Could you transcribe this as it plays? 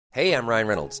Hey, I'm Ryan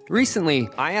Reynolds. Recently,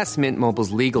 I asked Mint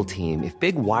Mobile's legal team if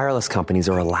big wireless companies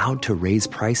are allowed to raise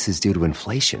prices due to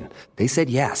inflation. They said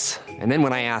yes. And then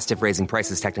when I asked if raising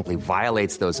prices technically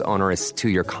violates those onerous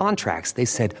two-year contracts, they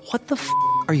said, "What the f***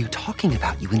 are you talking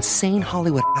about, you insane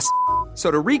Hollywood ass?" So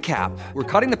to recap, we're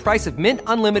cutting the price of Mint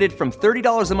Unlimited from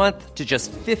 $30 a month to just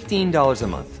 $15 a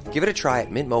month. Give it a try at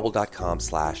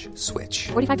mintmobile.com/switch.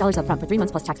 $45 up front for 3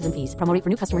 months plus taxes and fees. Promo rate for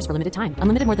new customers for limited time.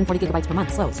 Unlimited more than 40 gigabytes per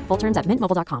month. Slows full terms at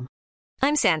mintmobile.com.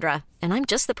 I'm Sandra, and I'm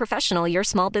just the professional your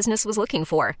small business was looking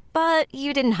for. But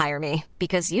you didn't hire me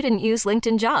because you didn't use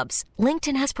LinkedIn Jobs.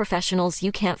 LinkedIn has professionals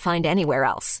you can't find anywhere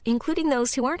else, including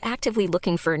those who aren't actively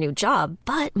looking for a new job,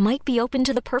 but might be open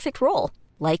to the perfect role,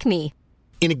 like me.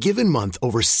 In a given month,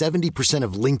 over 70%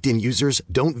 of LinkedIn users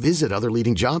don't visit other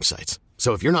leading job sites.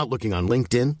 So if you're not looking on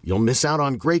LinkedIn, you'll miss out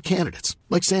on great candidates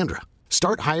like Sandra.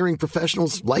 Start hiring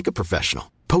professionals like a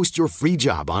professional. Post your free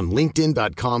job on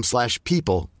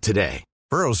linkedin.com/people today.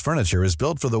 Burrow's furniture is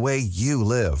built for the way you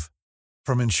live.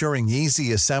 From ensuring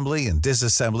easy assembly and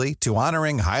disassembly to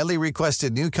honoring highly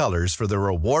requested new colors for their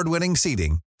award-winning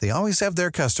seating, they always have their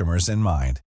customers in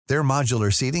mind. Their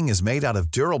modular seating is made out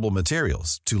of durable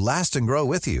materials to last and grow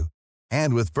with you.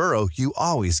 And with Burrow, you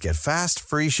always get fast,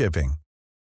 free shipping.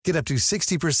 Get up to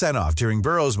 60% off during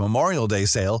Burrow's Memorial Day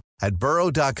sale at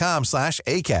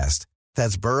burrow.com/ACAST.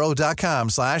 That's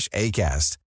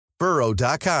burrow.com/ACAST.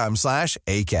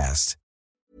 burrow.com/ACAST.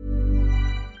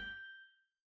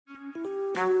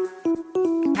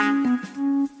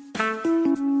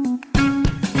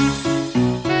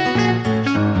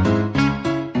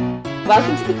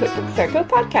 Welcome to the Cookbook Circle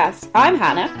podcast. I'm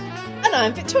Hannah. And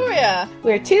I'm Victoria.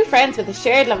 We're two friends with a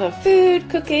shared love of food,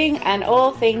 cooking, and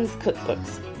all things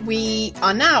cookbooks. We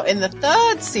are now in the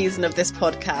third season of this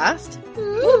podcast.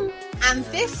 Ooh. And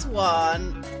this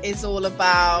one is all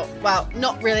about, well,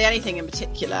 not really anything in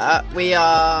particular. We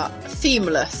are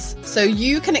themeless. So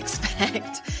you can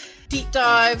expect deep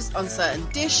dives on certain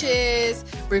dishes,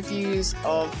 reviews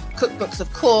of cookbooks,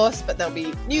 of course, but there'll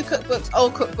be new cookbooks,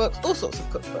 old cookbooks, all sorts of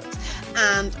cookbooks.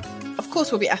 And of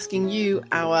course, we'll be asking you,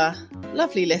 our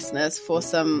lovely listeners, for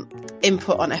some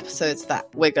input on episodes that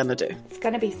we're going to do. It's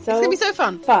going to be so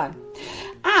fun.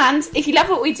 And if you love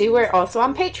what we do, we're also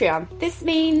on Patreon. This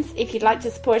means if you'd like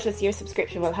to support us, your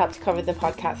subscription will help to cover the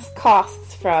podcast's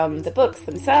costs, from the books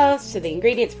themselves to the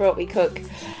ingredients for what we cook.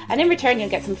 And in return, you'll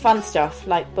get some fun stuff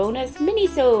like bonus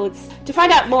mini-sodes. To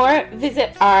find out more,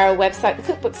 visit our website,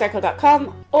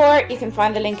 thecookbookcircle.com, or you can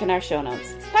find the link in our show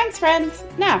notes. Thanks, friends.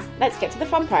 Now, let's get to the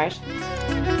fun part.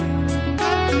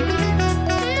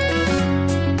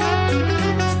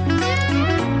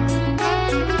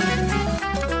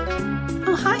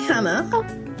 Oh, hi, Hannah.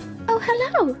 Oh,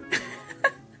 hello.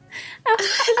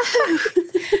 Hello.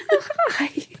 Oh, hi.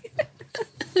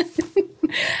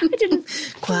 I didn't.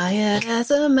 Quiet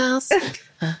as a mouse.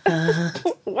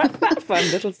 What's that fun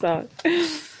little song?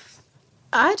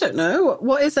 I don't know.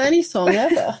 What is any song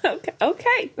ever?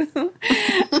 Okay.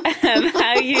 How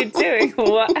are you doing?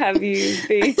 What have you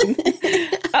been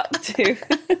up to?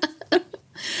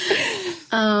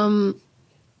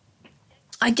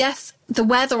 I guess the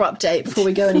weather update before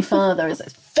we go any further is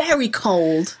it's very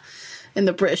cold in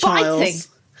the British Isles.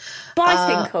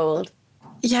 Biting cold.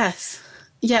 Yes.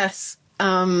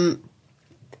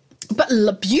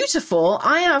 But beautiful.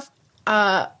 I have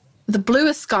the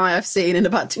bluest sky I've seen in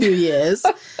about 2 years.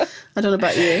 I don't know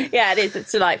about you. Yeah, it is.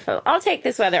 It's delightful. I'll take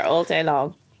this weather all day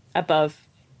long above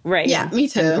rain. Yeah, me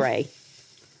too. And grey.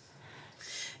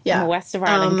 Yeah. I'm a West of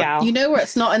Ireland gal. You know where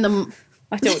it's not in the...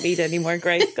 I don't need any more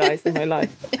grey skies in my life.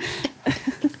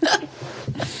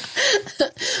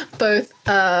 Both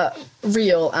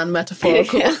real and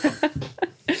metaphorical. Yeah.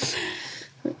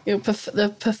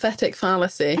 The pathetic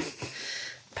fallacy.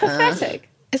 Pathetic?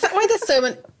 Is that why there's so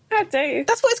many... How dare you?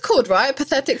 That's what it's called, right?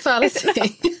 Pathetic fallacy.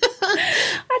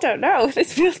 I don't know.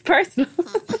 This feels personal. I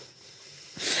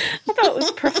thought it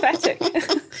was prophetic.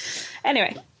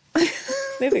 Anyway,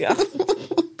 moving on.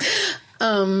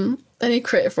 Any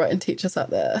creative writing teachers out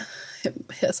there,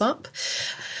 hit us up.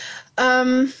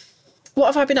 What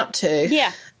have I been up to?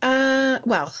 Yeah.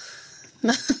 Well,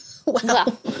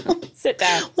 sit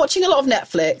down. Watching a lot of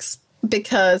Netflix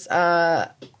because,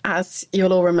 as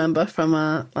you'll all remember from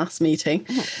our last meeting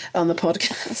on the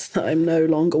podcast, I'm no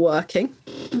longer working.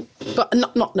 But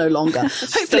not no longer.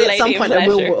 Hopefully at some point I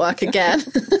will work again.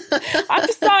 I've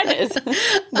decided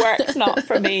work's not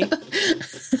for me.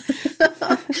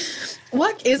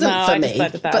 Work isn't for me,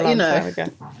 but you know,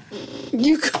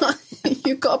 you've got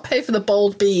to pay for the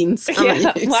boiled beans.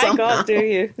 Yeah, you, my God, do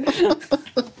you?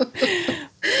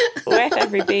 Wet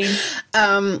every bean.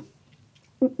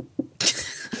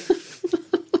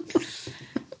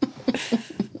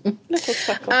 Little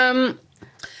chuckle.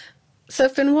 So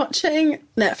I've been watching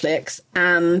Netflix,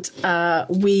 and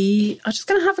we are just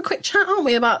going to have a quick chat, aren't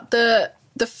we, about the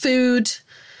food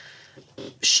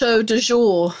show du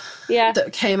jour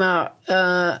that came out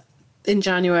in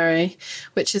January,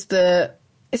 which is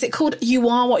is it called You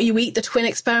Are What You Eat, the Twin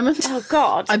Experiment? Oh,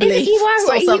 God. I believe. Is it You Are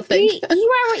What something. You Eat?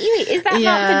 You Are What You Eat. Is that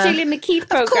not the Gillian McKeith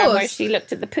programme where she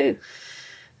looked at the poo?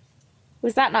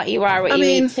 Was that not You Are What You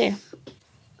Eat too?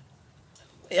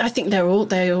 I think they're all,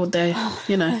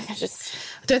 you know. I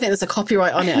don't think there's a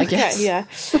copyright on it, I guess. Okay, yeah.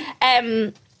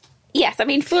 Yes, I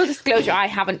mean, full disclosure, I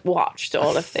haven't watched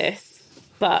all of this,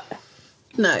 but...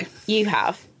 No. You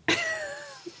have.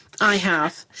 I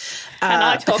have. And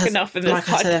I talk enough in this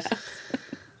podcast.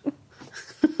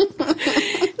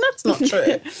 That's not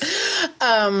true.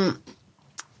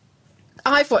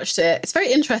 I've watched it. It's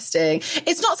very interesting.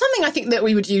 It's not something I think that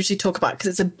we would usually talk about because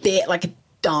it's a bit like a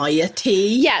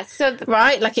diety. Yeah, so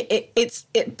right, like it's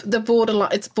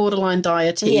borderline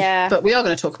diety. Yeah, but we are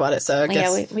going to talk about it. So I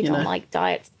guess we don't like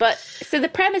diets. But so the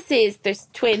premise is there's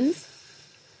twins,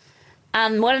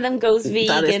 and one of them goes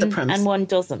vegan and one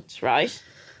doesn't. Right?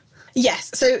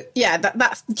 Yes. So yeah,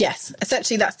 that's yes.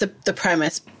 Essentially, that's the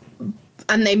premise,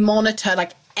 and they monitor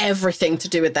like everything to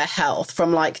do with their health,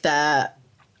 from like their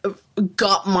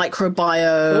gut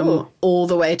microbiome all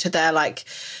the way to their like,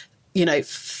 you know,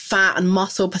 fat and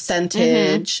muscle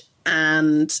percentage,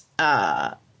 and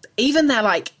even their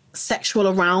like sexual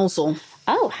arousal.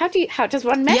 Oh, how does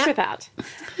one measure that?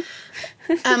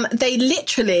 They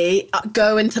literally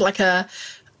go into like a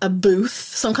booth,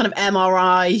 some kind of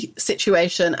MRI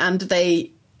situation, and they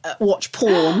watch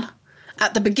porn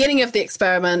at the beginning of the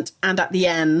experiment and at the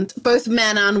end, both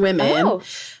men and women,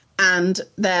 and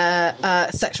their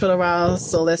sexual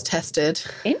arousal is tested.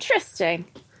 Interesting.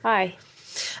 Hi.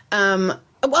 Well,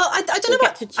 I don't know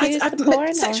about to choose the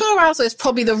porn, sexual arousal is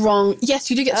probably the wrong.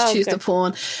 Yes, you do get to choose the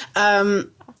porn.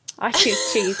 I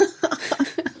choose cheese.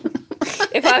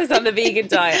 If I was on the vegan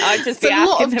diet, I'd just be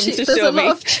asking them to show me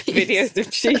videos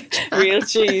of cheese, real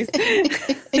cheese.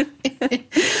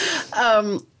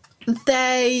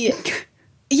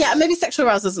 Maybe sexual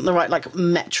arousal isn't the right like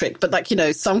metric, but like, you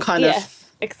know, some kind of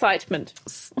excitement.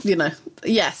 You know,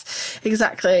 yes,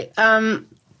 exactly.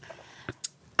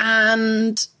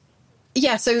 And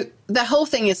yeah, so the whole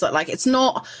thing is that like it's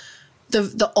not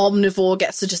the omnivore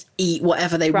gets to just eat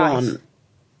whatever they want.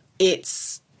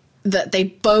 It's that they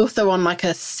both are on like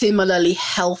a similarly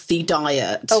healthy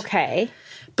diet. Okay.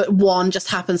 But one just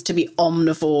happens to be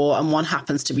omnivore and one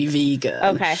happens to be vegan.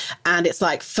 Okay. And it's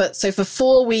like for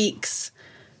 4 weeks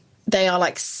they are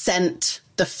like sent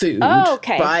the food. Oh,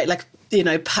 okay. Right? Like, you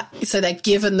know, so they're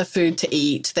given the food to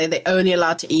eat. They're only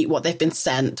allowed to eat what they've been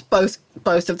sent, both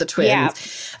of the twins. Yeah.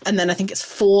 And then I think it's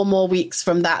 4 more weeks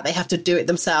from that they have to do it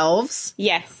themselves.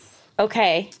 Yes.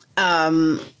 Okay.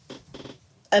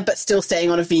 But still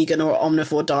staying on a vegan or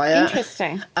omnivore diet.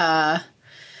 Interesting. Yeah,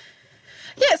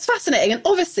 it's fascinating. And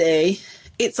obviously,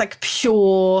 it's like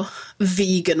pure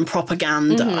vegan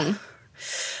propaganda.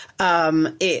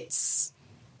 It's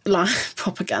like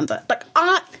propaganda. Like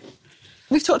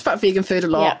we've talked about vegan food a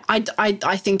lot. Yeah.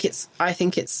 I think it's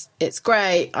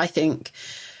great. I think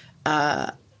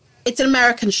it's an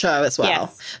American show as well.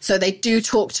 Yes. So they do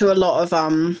talk to a lot of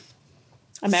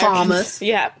farmers.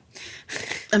 Yeah.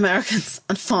 Americans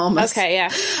and farmers. Okay, yeah.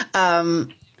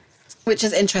 Which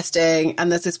is interesting.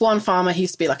 And there's this one farmer, he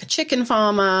used to be like a chicken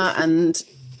farmer, and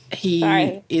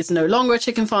he is no longer a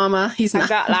chicken farmer. He's now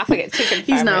laughing at chicken farmers.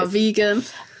 He's now a vegan.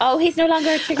 Oh, he's no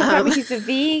longer a chicken farmer. He's a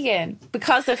vegan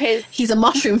because of his... He's a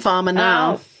mushroom farmer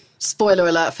now. Oh. Spoiler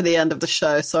alert for the end of the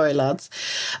show. Sorry, lads.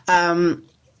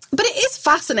 But it is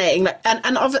fascinating.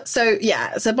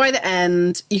 So by the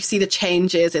end, you see the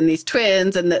changes in these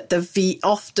twins, and that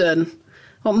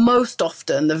most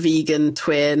often the vegan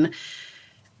twin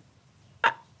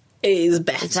is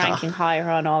better. It's ranking higher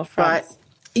on all fronts. Right?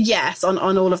 Yes, on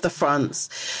all of the fronts.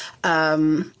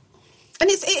 And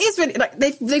it is really like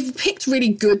they've picked really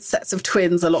good sets of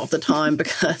twins a lot of the time,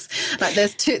 because like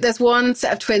there's one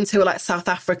set of twins who are like South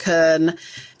African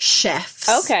chefs.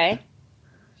 Okay.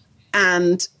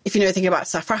 And if you know anything about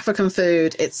South African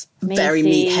food, it's very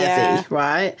meat heavy,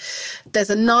 right? There's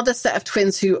another set of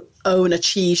twins who own a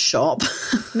cheese shop.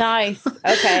 Nice.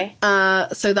 Okay.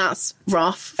 So that's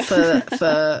rough for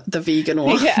the vegan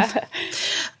one. Yeah.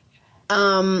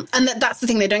 And that's the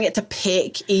thing, they don't get to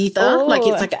pick either. Oh. Like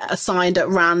it's like assigned at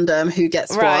random who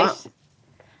gets what.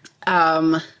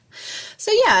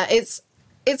 So yeah, it's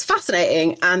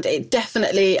fascinating, and it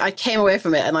definitely, I came away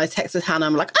from it and I texted Hannah,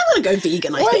 I'm like, I want to go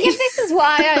vegan, I think. Yeah, this is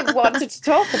why I wanted to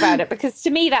talk about it, because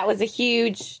to me that was a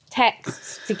huge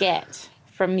text to get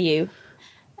from you.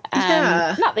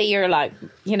 Not that you're like,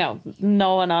 you know,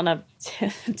 gnawing on a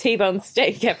T-bone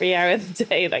steak every hour of the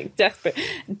day, like desperate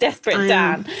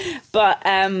Dan. But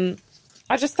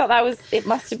I just thought it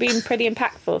must have been pretty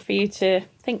impactful for you to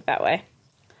think that way.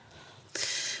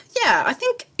 Yeah, I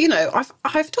think, you know,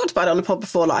 I've talked about it on the pod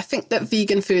before. Like, I think that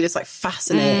vegan food is like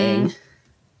fascinating,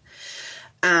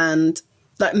 and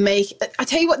like I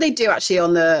tell you what they do actually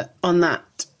on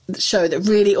that show that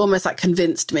really almost like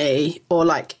convinced me, or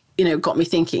like, you know, got me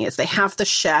thinking, is they have the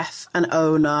chef and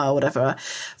owner or whatever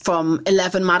from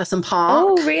 11 Madison Park.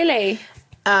 Oh, really?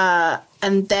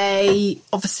 And they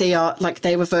obviously are like,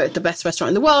 they were voted the best restaurant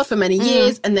in the world for many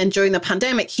years. And then during the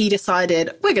pandemic, he decided,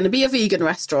 we're going to be a vegan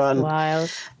restaurant.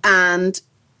 Wild. And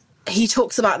he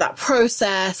talks about that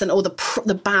process and all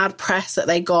the bad press that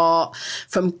they got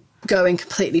from going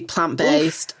completely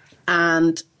plant-based.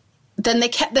 And then they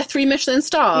kept their 3 Michelin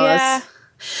stars. Yeah.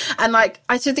 And like,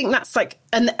 I just think that's like,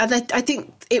 and I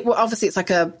think obviously it's like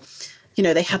a, you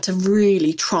know, they had to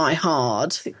really try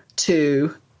hard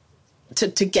to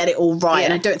get it all right. Yeah.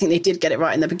 And I don't think they did get it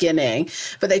right in the beginning,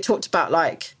 but they talked about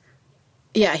like,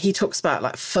 yeah, he talks about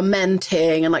like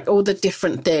fermenting and like all the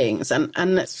different things, and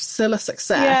it's still a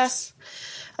success.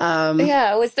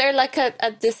 Yeah. Was there like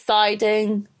a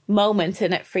deciding moment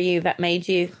in it for you that made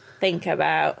you think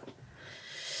about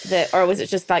or was it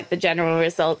just like the general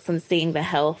results and seeing the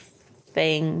health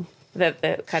thing,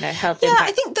 the kind of health impact?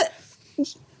 I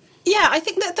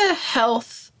think that the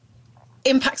health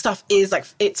impact stuff is like,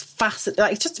 it's fascinating.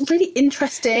 Like, it's just really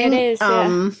interesting. It is,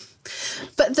 yeah.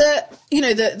 But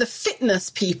the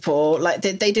fitness people, like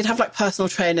they did have like personal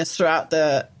trainers throughout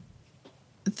the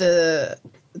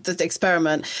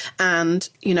experiment, and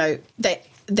you know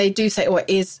they do say,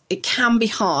 it can be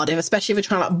hard, especially if you're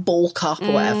trying to like bulk up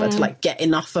or whatever, to like get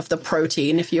enough of the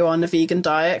protein if you're on a vegan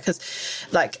diet, because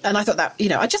like, and I thought that, you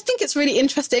know, I just think it's really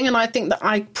interesting, and I think that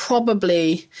I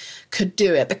probably could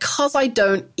do it because I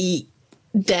don't eat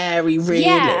dairy really.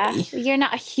 Yeah, you're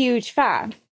not a huge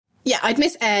fan. Yeah, I'd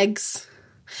miss eggs.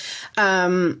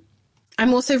 I'm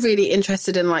also really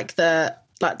interested in like the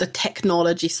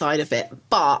technology side of it.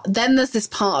 But then there's this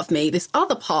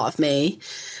other part of me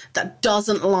that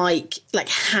doesn't like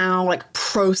how like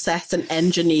processed and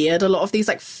engineered a lot of these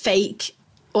like fake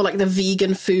or like the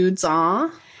vegan foods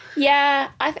are.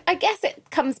 Yeah, I guess it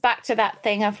comes back to that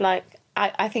thing of like,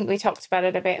 I think we talked about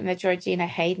it a bit in the Georgina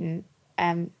Hayden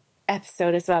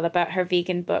episode as well, about her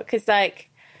vegan book. Because like,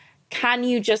 can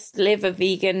you just live a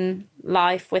vegan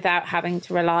life without having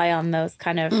to rely on those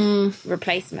kind of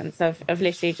replacements of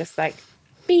literally just like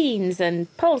beans and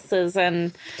pulses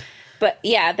but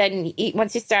yeah, then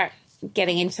once you start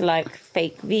getting into like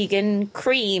fake vegan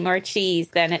cream or cheese,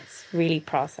 then it's really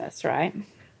processed, right?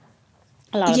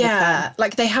 A lot of the time.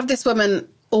 Like they have this woman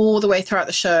all the way throughout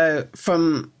the show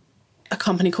from a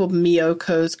company called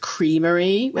Miyoko's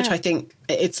Creamery, which I think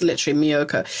it's literally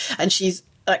Miyoko, and she's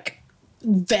like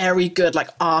very good like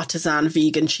artisan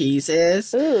vegan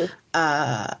cheeses.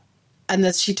 And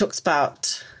then she talks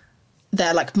about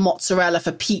their like mozzarella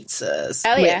for pizzas,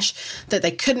 which that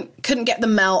they couldn't get the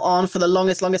melt on for the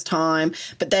longest time,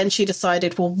 but then she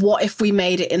decided, well, what if we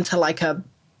made it into like a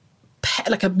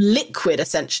liquid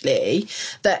essentially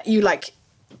that you like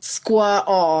squirt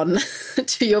on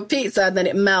to your pizza, and then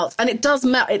it melts, and it does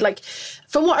melt. It like,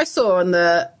 from what I saw on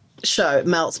the show, it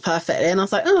melts perfectly, and I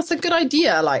was like, oh, that's a good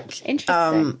idea. Like,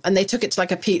 interesting. And they took it to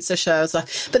like a pizza show,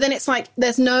 but then it's like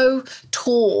there's no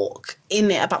talk in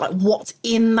it about like what's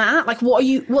in that, like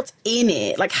what's in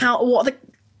it, like what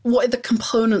are the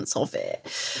components of it,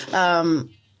 and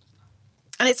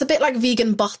it's a bit like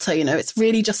vegan butter, you know, it's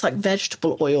really just like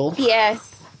vegetable oil.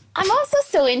 Yes. I'm also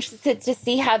so interested to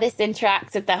see how this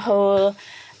interacts with the whole,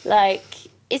 like,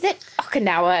 is it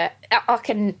Okinawa?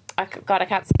 God, I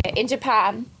can't say it. In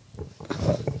Japan,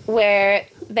 where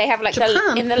they have like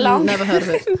never heard of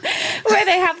it. where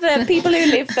they have the people who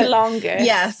live the longest.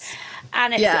 Yes.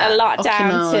 And it's a lot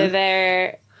down to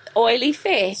their oily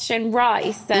fish and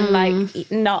rice and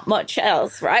like not much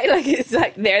else, right? Like it's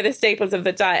like they're the staples of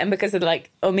the diet, and because of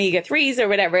like omega-3s or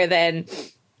whatever, then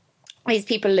these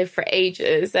people live for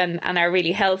ages and are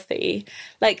really healthy.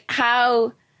 Like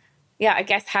how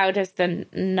does the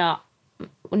not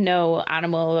no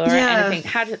animal or anything,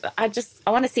 I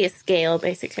want to see a scale,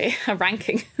 basically, a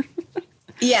ranking.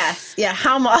 Yes, yeah,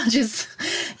 how much is,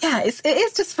 it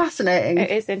is just fascinating. It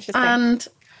is interesting. And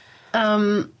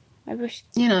I wish,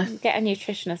 you know, get a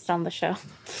nutritionist on the show.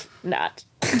 Not.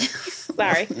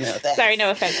 Sorry. Sorry,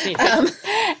 no offense.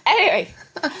 Anyway.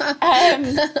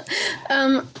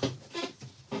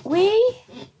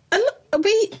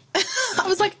 I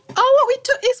was like,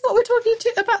 Is what we're talking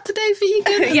about today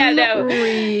vegan? Yeah, Not no.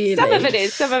 really. Some of it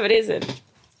is, some of it isn't.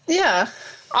 Yeah.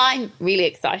 I'm really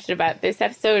excited about this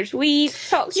episode. We've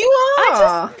talked... You are.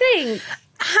 I just think...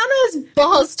 Hannah's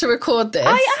buzzed to record this.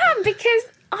 I am, because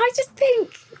I just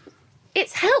think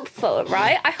it's helpful,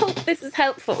 right? I hope this is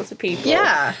helpful to people.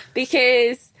 Yeah.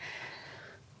 Because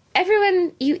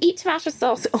everyone, you eat tomato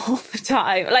sauce all the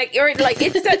time.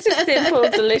 It's such a simple,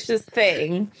 delicious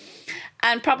thing.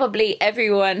 And probably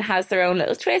everyone has their own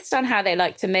little twist on how they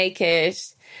like to make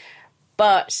it.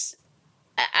 But,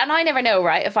 and I never know,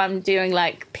 right, if I'm doing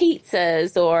like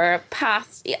pizzas or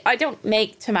pasta. I don't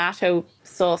make tomato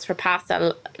sauce for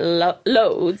pasta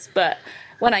loads, but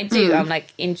when I do, I'm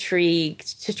like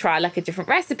intrigued to try like a different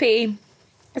recipe.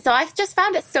 So I've just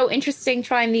found it so interesting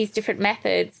trying these different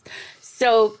methods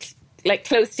so like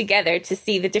close together to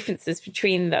see the differences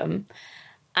between them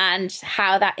and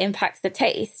how that impacts the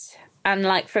taste. And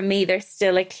like for me, there's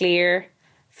still a clear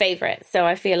favorite. So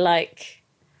I feel like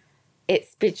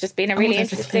it's just been a really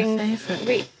interesting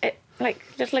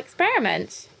little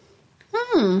experiment.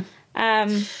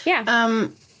 Yeah.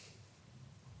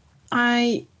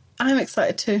 I'm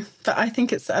excited too, but I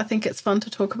think it's fun to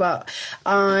talk about.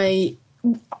 I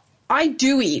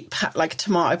do eat like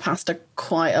tomato pasta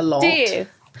quite a lot. Do you?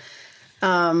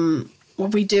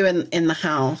 What we do in the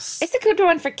house. It's a good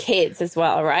one for kids as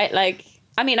well, right? Like,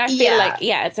 I mean, I feel like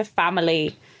it's a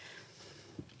family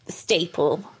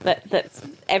staple that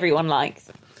everyone likes.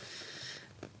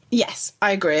 Yes,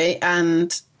 I agree,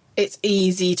 and it's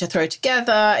easy to throw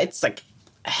together. It's like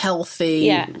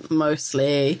healthy,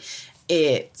 mostly.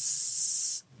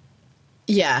 It's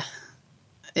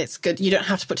good. You don't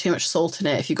have to put too much salt in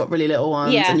it if you've got really little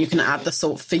ones, and you can add the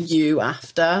salt for you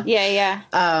after. I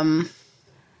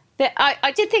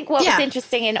did think what was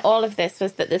interesting in all of this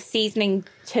was that the seasoning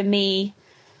to me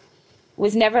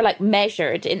was never like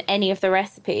measured in any of the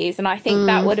recipes, and I think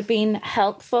that would have been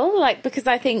helpful, like, because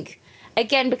I think,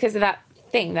 again, because of that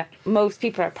thing that most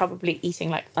people are probably eating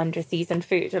like under seasoned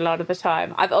food a lot of the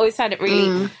time. I've always found it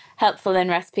really helpful in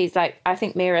recipes. Like, I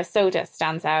think Mira Soda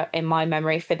stands out in my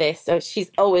memory for this. So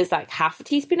she's always like half a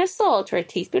teaspoon of salt or a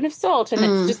teaspoon of salt, and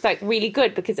it's just like really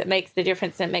good because it makes the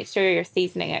difference and it makes sure you're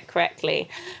seasoning it correctly.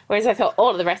 Whereas I thought all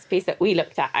of the recipes that we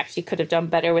looked at actually could have done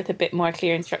better with a bit more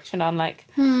clear instruction on like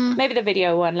maybe the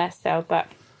video one less so. But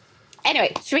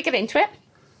anyway, should we get into it?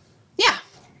 Yeah,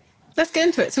 let's get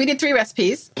into it. So we did 3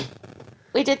 recipes.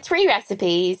 We did 3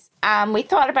 recipes, and we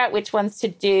thought about which ones to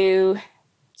do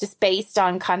just based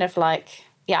on kind of like,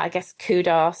 I guess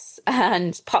kudos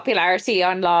and popularity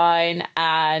online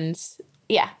and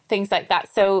things like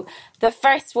that. So the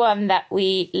first one that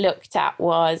we looked at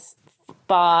was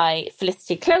by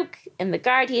Felicity Cloak in The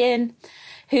Guardian,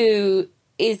 who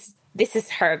is, this is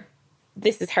her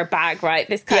bag, right?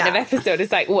 This kind of episode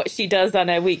is like what she does on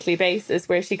a weekly basis,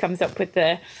 where she comes up with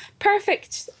the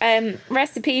perfect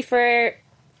recipe for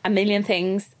a million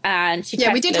things, and she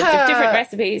tests loads of different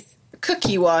recipes.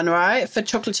 Cookie one, right, for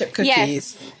chocolate chip cookies.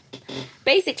 Yes.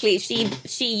 Basically, she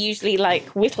usually like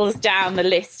whittles down the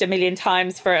list a million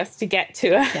times for us to get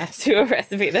to a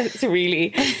recipe that's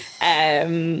really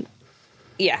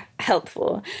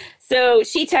helpful. So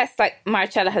she tests like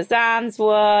Marcella Hazan's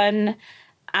one,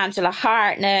 Angela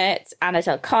Hartnett, Anna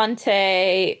Del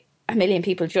Conte, a million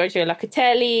people, Giorgio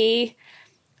Locatelli,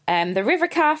 the River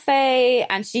Cafe,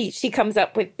 and she comes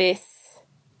up with this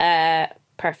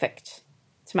perfect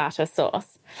tomato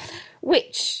sauce,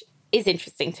 which is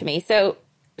interesting to me. So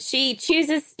she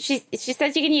chooses, she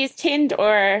says you can use tinned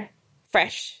or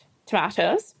fresh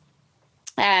tomatoes,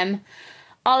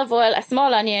 olive oil, a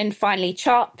small onion finely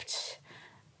chopped,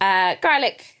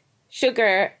 garlic,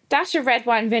 sugar, dash of red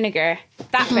wine vinegar.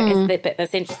 That bit is the bit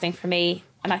that's interesting for me,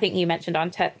 and I think you mentioned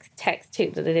on text too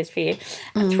that it is for you.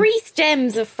 3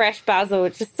 stems of fresh basil,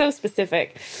 which is so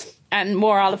specific, and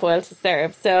more olive oil to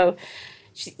serve. So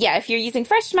if you're using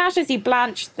fresh tomatoes, you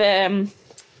blanch the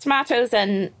tomatoes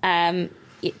and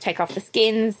you take off the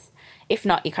skins. If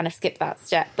not, you kind of skip that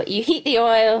step. But you heat the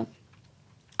oil,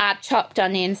 add chopped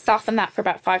onion, soften that for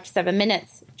about 5 to 7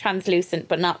 minutes, translucent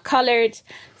but not coloured.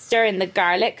 Stir in the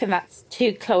garlic, and that's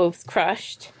 2 cloves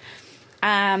crushed.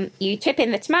 You tip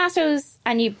in the tomatoes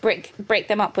and you break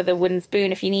them up with a wooden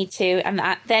spoon if you need to. And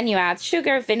then you add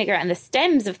sugar, vinegar and the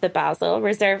stems of the basil,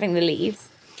 reserving the leaves.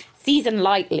 Season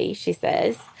lightly, she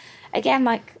says. Again,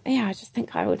 I just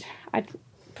think I'd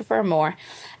prefer more.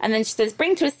 And then she says,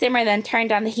 bring to a simmer, then turn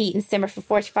down the heat and simmer for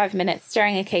 45 minutes,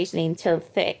 stirring occasionally until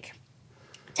thick.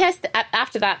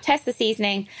 After that, test the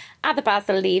seasoning, add the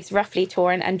basil leaves roughly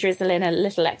torn, and drizzle in a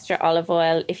little extra olive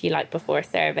oil if you like before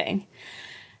serving.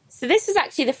 So this was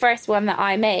actually the first one that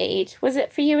I made. Was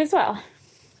it for you as well?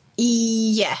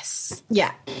 Yes.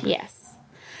 Yeah. Yes.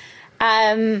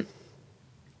 And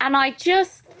I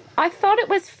thought it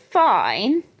was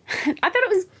fine. I thought it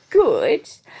was good.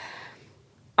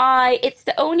 It's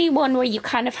the only one where you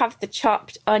kind of have the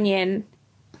chopped onion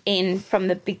in from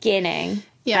the beginning.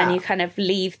 Yeah. And you kind of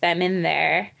leave them in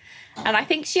there. And I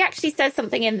think she actually says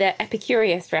something in the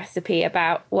Epicurious recipe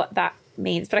about what that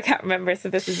means, but I can't remember, so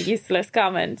this is a useless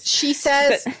comment. She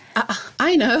says,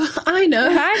 I know.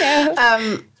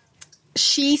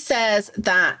 She says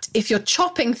that if you're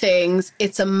chopping things,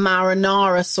 it's a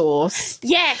marinara sauce.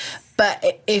 Yes.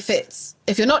 But if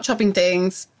you're not chopping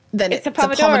things, then it's a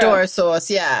pomodoro sauce,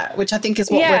 yeah, which I think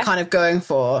is what we're kind of going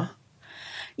for.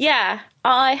 Yeah,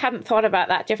 I hadn't thought about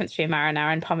that difference between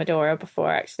marinara and pomodoro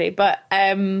before, actually, but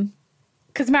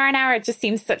because marinara just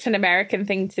seems such an American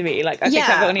thing to me. Like, I think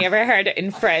I've only ever heard it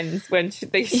in Friends when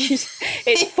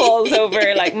it falls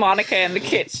over like Monica in the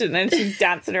kitchen and she's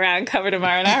dancing around covered in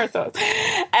marinara sauce.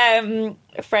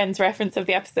 Friends reference of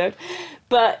the episode.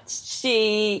 But so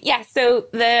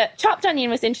the chopped onion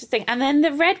was interesting. And then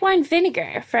the red wine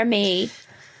vinegar for me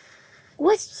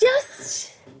was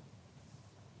just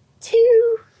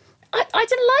too... I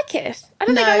didn't like it. I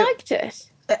don't think I liked it.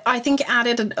 I think it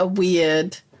added a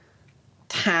weird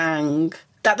tang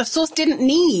that the sauce didn't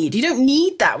need. You don't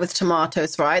need that with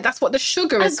tomatoes, right? That's what the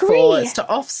sugar is for. It's to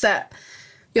offset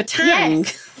your tang.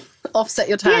 Yes. Offset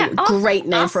your tang. Yeah, great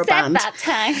name for a band. Offset that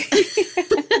tang.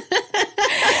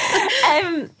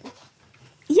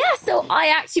 So I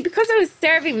actually, because I was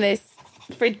serving this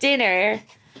for dinner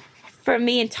for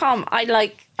me and Tom,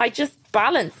 I just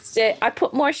balanced it. I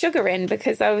put more sugar in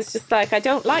because I was just like, I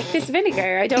don't like this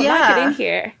vinegar. I don't like it in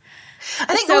here.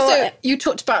 I think also you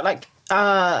talked about like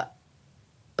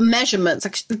measurements.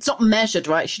 Like, it's not measured,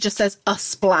 right? She just says a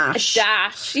splash. A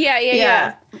dash.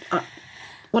 Yeah.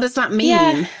 What does that mean?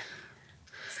 Yeah.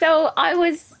 So I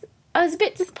was a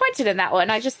bit disappointed in that one.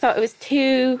 I just thought it was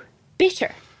too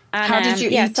bitter. And, how did you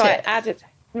eat it? So I added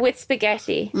with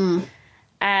spaghetti. I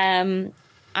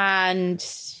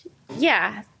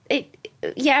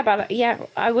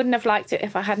wouldn't have liked it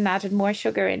if I hadn't added more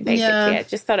sugar in, basically. Yeah. I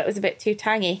just thought it was a bit too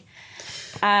tangy.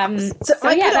 So I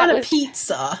put it on a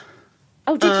pizza.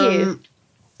 Oh, did you?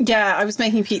 Yeah, I was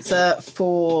making pizza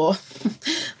for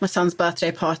my son's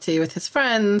birthday party with his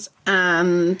friends,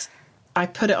 and I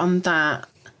put it on that.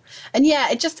 And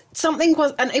yeah, it just, something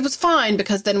was, and it was fine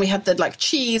because then we had the like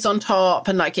cheese on top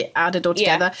and like it added all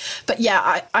together. Yeah. But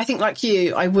yeah, I think like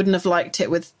you, I wouldn't have liked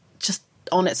it with just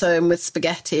on its own with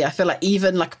spaghetti. I feel like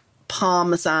even like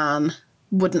Parmesan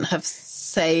wouldn't have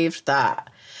saved that.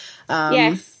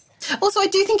 Yes. Also, I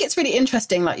do think it's really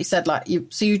interesting, like you said, like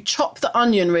you chop the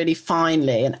onion really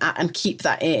finely and keep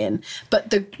that in, but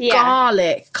the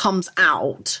garlic comes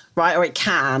out, right? Or it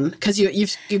can, because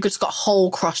you've just got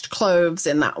whole crushed cloves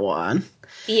in that one.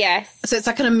 Yes. So it's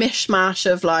like a mishmash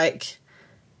of like,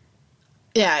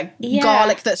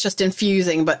 garlic that's just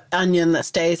infusing, but onion that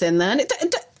stays in there. And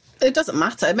it doesn't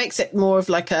matter. It makes it more of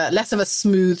like less of a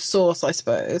smooth sauce, I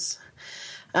suppose.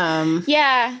 She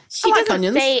doesn't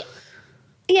onions. say...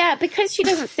 Yeah, because she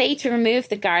doesn't say to remove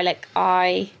the garlic,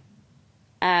 I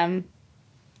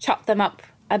chop them up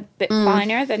a bit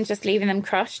finer than just leaving them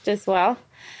crushed as well.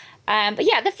 But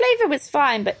yeah, the flavour was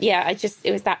fine. But yeah,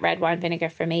 it was that red wine vinegar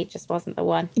for me. It just wasn't the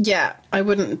one. Yeah, I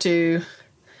wouldn't do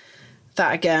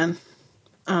that again.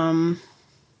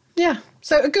 Yeah,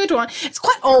 so a good one. It's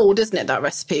quite old, isn't it, that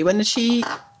recipe? When did she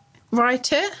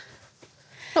write it?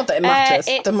 Not that it matters.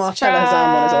 The Marcella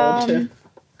Hazan one is old too.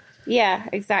 Yeah,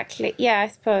 exactly. Yeah, I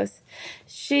suppose.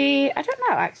 I don't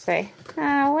know, actually.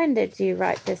 When did you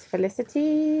write this,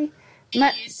 Felicity?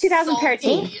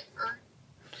 2013.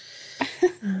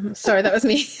 Sorry, that was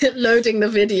me loading the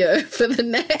video for the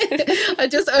next. I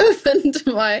just opened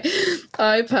my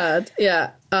iPad.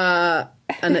 Yeah.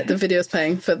 And the video's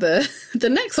playing for the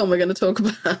next one we're going to talk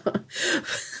about.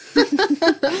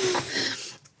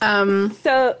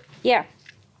 So, yeah.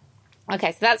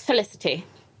 Okay, so that's Felicity,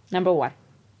 number 1.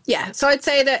 Yeah, so I'd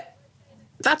say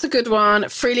that's a good one.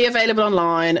 Freely available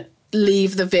online.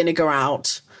 Leave the vinegar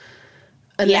out.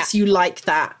 Unless you like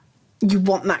that. You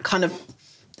want that kind of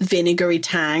vinegary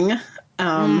tang.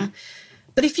 But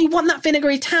if you want that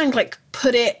vinegary tang, like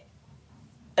put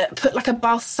like a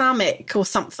balsamic or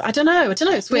something. I don't know.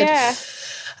 It's weird. Yeah.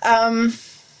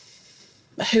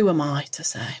 Who am I to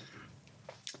say?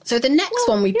 So the next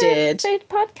one we did. You're a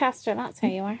podcaster, that's how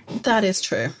you are. That is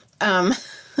true. I'm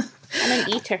an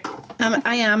eater.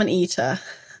 I am an eater.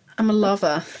 I'm a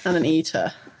lover and an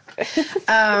eater.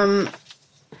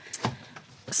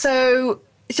 So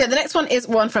the next one is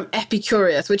one from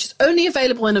Epicurious, which is only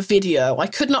available in a video. I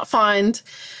could not find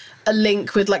a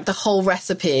link with like the whole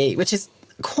recipe, which is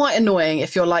quite annoying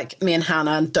if you're like me and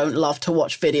Hannah and don't love to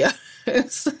watch videos.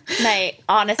 Mate,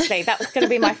 honestly, that was going to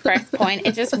be my first point.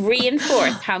 It just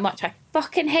reinforced how much I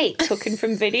fucking hate cooking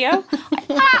from video.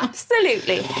 I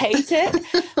absolutely hate it.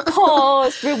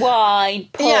 Pause,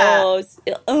 rewind, pause.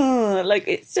 Yeah. Like,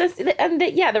 it's just... And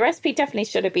the recipe definitely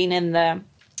should have been in the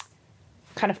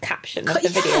kind of caption of the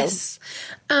video. Yes.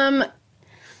 And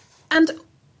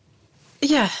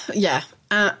yeah.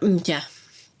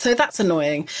 So that's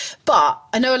annoying. But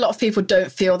I know a lot of people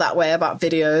don't feel that way about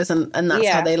videos, and that's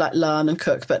how they like learn and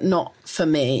cook, but not for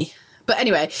me. But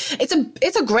anyway,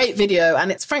 it's a great video,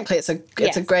 and it's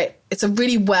a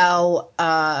really well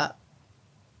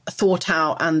thought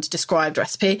out and described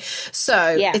recipe.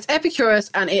 So it's Epicurus,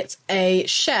 and it's a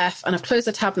chef, and I've closed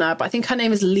the tab now, but I think her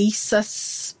name is Lisa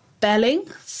Spilling.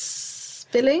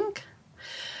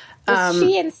 Was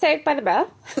she in Saved by the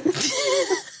Bell?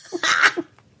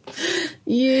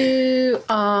 You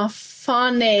are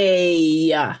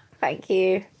funny. Thank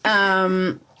you.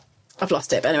 I've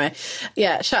lost it, but anyway.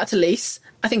 Yeah, shout out to Lise.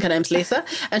 I think her name's Lisa.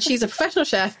 And she's a professional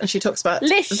chef, and she talks about...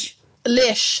 Lish.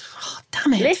 Oh,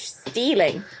 damn it. Lish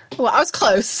stealing. Well, I was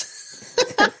close.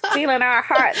 Stealing our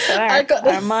hearts and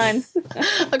our minds.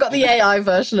 I got the AI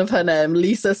version of her name,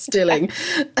 Lisa Stilling.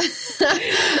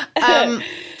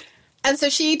 And so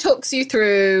she talks you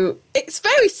through... It's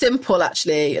very simple,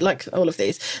 actually, like all of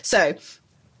these. So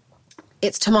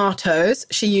it's tomatoes.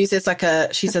 She uses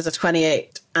she says a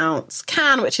 28-ounce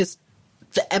can, which is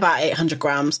about 800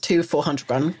 grams, 2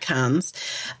 400-gram cans,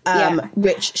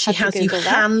 which she has you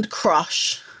hand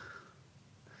crush.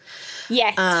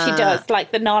 Yes, she does,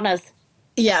 like the nonnas.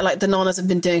 Yeah, like the nonnas have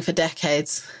been doing for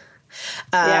decades.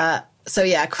 So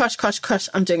crush.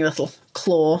 I'm doing a little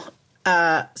claw.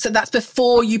 So that's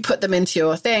before you put them into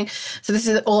your thing. So this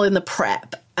is all in the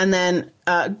prep. And then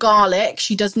garlic,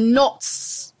 she does not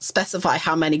specify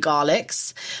how many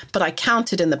garlics, but I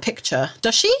counted in the picture.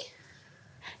 Does she?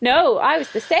 No, I was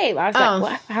the same. I was like,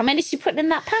 what? How many is she putting in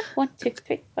that pan? 1, 2,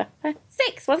 3, 4, 5,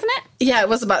 6, wasn't it? Yeah, it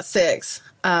was about 6.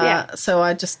 So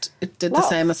I just did the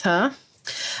same as her.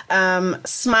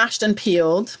 Smashed and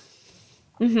peeled.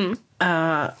 Mm-hmm.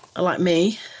 Like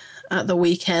me. At the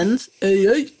weekend.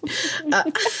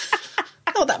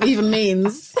 What that even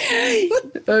means.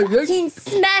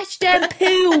 Snatched and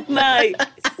peeled, mate.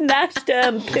 Snatched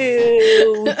and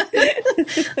peeled.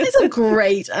 It's a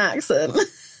great accent.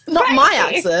 Not my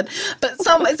accent, but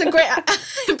it's a great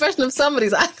impression of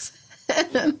somebody's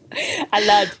accent. A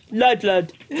lad.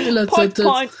 Point.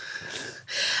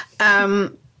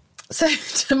 So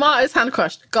tomatoes hand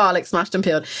crushed, garlic smashed and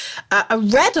peeled, a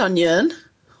red onion.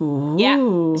 Ooh.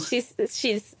 Yeah,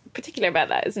 she's particular about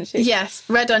that, isn't she? Yes,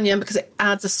 red onion because it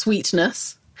adds a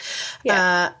sweetness.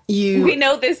 Yeah. We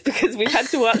know this because we've had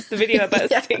to watch the video about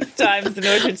 6 times in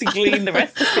order to glean the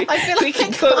recipe. I feel like we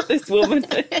can quote this woman.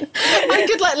 I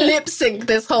could like lip sync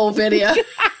this whole video.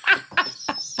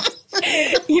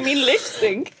 You mean lip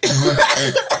sync?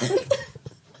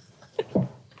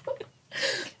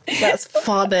 That's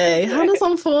funny. Hannah's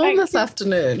on form this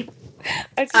afternoon.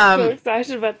 I'm just so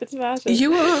excited about the tomatoes.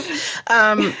 You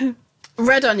are.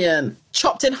 Red onion,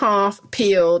 chopped in half,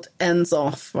 peeled, ends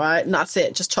off, right? And that's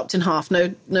it, just chopped in half,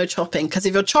 no chopping. Because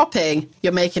if you're chopping,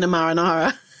 you're making a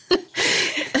marinara.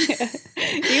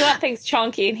 You want things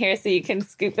chunky in here so you can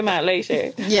scoop them out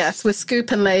later. Yes, we're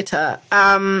scooping later.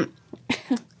 A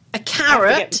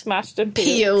carrot smashed and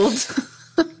peeled.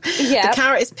 Yeah. The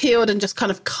carrot is peeled and just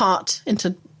kind of cut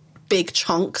into big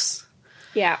chunks.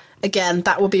 Yeah. Again,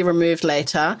 that will be removed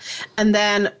later. And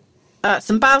then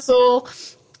some basil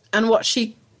and what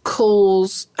she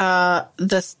calls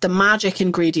the magic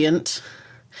ingredient,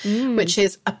 which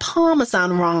is a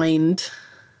Parmesan rind.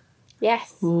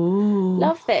 Yes. Ooh.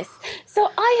 Love this. So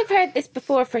I have heard this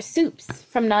before for soups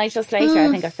from Nigel Slater. I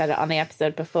think I said it on the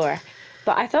episode before.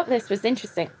 But I thought this was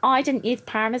interesting. I didn't use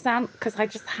Parmesan because I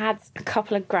just had a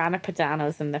couple of Grana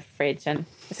Padanos in the fridge, and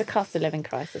it's a cost of living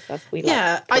crisis, as we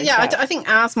like. I think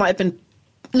ours might have been...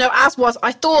 No, ours was...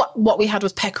 I thought what we had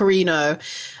was Pecorino,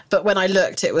 but when I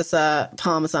looked, it was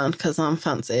Parmesan because I'm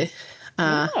fancy.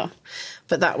 But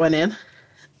that went in.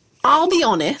 I'll be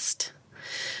honest...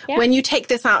 Yeah. When you take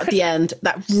this out at the end,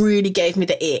 that really gave me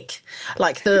the ick.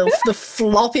 Like the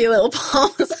floppy little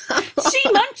Parmesan.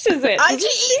 She munches it. She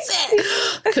eats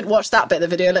it. I could watch that bit of the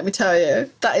video, let me tell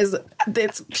you.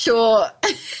 It's pure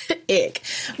ick.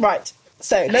 Right,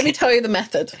 so let me tell you the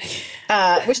method,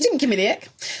 which didn't give me the ick.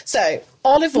 So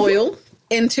olive oil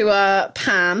into a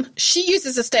pan. She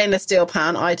uses a stainless steel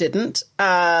pan. I didn't.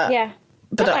 But I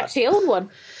actually own one,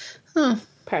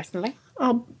 personally.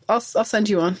 I'll send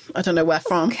you one. I don't know where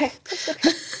from. Okay.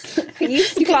 You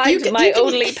supplied my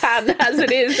only pan as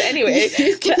it is anyway.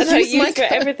 That I use for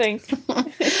everything.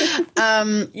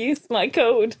 Use my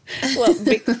code. What,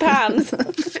 Vicks pans?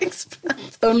 Vicks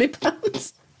pans. Only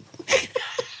pans.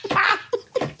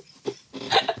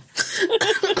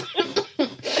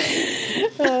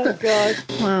 Oh, God.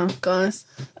 Wow, guys.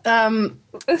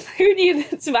 Who knew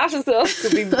that tomato sauce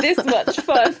could be this much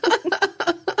fun?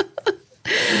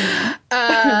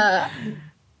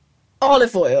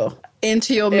 Olive oil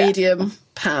into your medium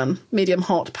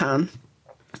hot pan.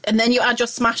 And then you add your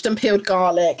smashed and peeled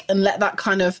garlic and let that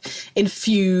kind of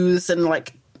infuse and,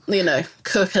 like, you know,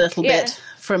 cook a little bit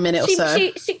for a minute or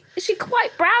so. She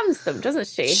quite browns them, doesn't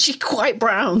she? She quite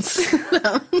browns.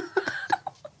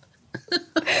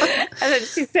 And then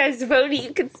she says, if only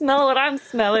you could smell what I'm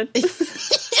smelling.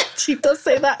 She does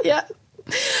say that, yeah.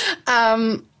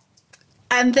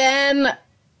 And then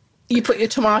you put your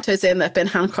tomatoes in that have been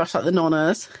hand crushed like the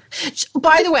Nonnas.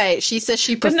 By the way, she says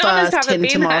she prefers tinned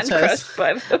tomatoes. Hand crushed,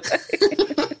 by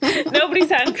the way. Nobody's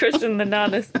hand crushing the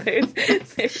Nonnas.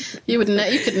 You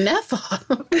could never.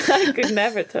 I could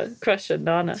never crush a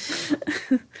Nonna.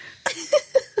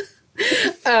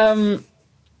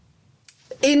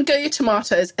 In go your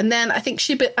tomatoes, and then I think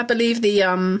I believe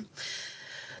the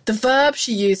verb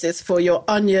she uses for your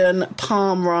onion,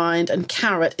 palm rind, and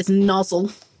carrot is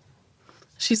nuzzle.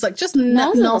 She's like, just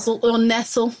nuzzle or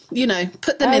nestle, you know,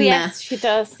 put them in there. Yes, she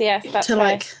does. Yes, that's to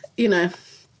right. like, you know,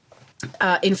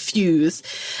 infuse.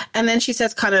 And then she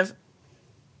says, kind of,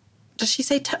 does she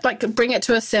say like bring it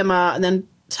to a simmer and then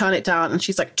turn it down? And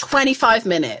she's like 25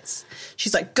 minutes.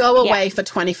 She's like, go away for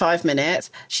 25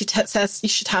 minutes. She says you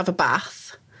should have a bath.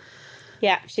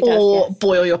 Yeah, she does. Or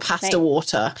boil your pasta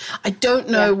water. I don't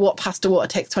know what pasta water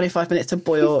takes 25 minutes to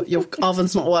boil. Your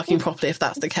oven's not working properly if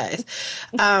that's the case.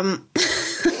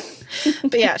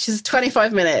 But yeah, she's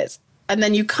 25 minutes. And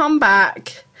then you come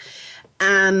back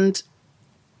and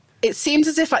it seems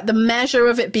as if like the measure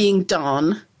of it being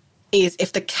done is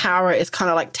if the carrot is kind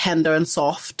of like tender and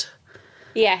soft.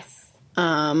 Yes.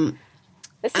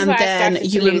 This is where I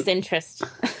started to lose interest.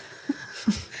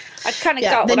 I kind of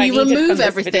got what I needed from this video. Then you remove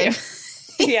everything.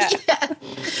 Yeah.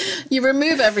 You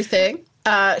remove everything.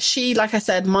 She, like I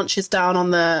said, munches down on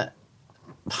the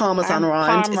Parmesan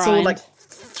rind. It's all like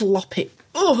floppy.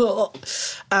 But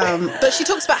she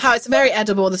talks about how it's very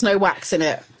edible. There's no wax in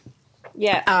it.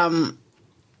 Yeah.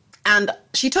 And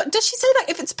does she say that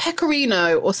if it's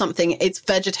pecorino or something, it's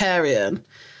vegetarian?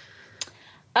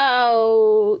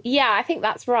 Oh, yeah, I think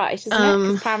that's right, isn't it?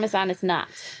 'Cause Parmesan is not.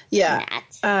 Yeah.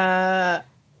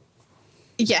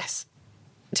 Yes.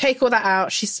 Take all that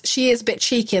out. She is a bit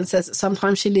cheeky and says that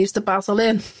sometimes she leaves the basil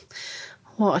in.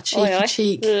 What a cheeky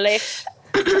cheek. Delish.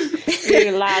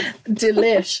 You lad.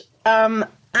 Delish.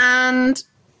 And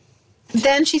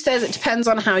then she says it depends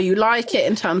on how you like it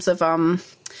in terms of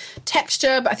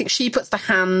texture, but I think she puts the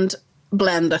hand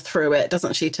blender through it,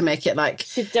 doesn't she, to make it like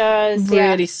she does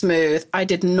really smooth. I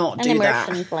did not do that.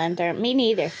 An immersion blender. Me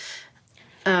neither.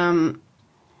 And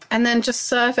then just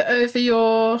serve it over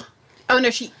your... Oh, no,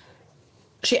 she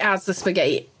adds the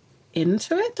spaghetti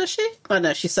into it, does she? Oh,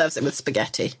 no, she serves it with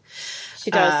spaghetti.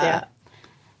 She does, yeah.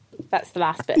 That's the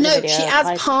last bit of the video. No, she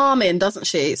adds parm in, doesn't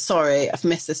she? Sorry, I've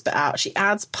missed this bit out. She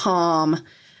adds parm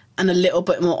and a little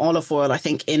bit more olive oil, I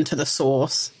think, into the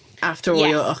sauce after all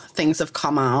your things have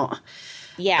come out.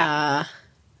 Yeah.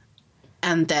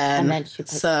 And then she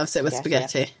serves it with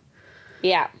spaghetti.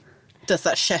 Yeah. Does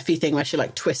that chefy thing where she,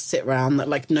 like, twists it around that,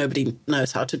 like, nobody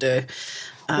knows how to do.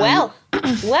 Well,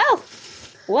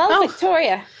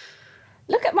 Victoria,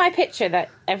 look at my picture that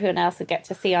everyone else will get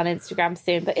to see on Instagram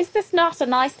soon. But is this not a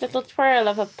nice little twirl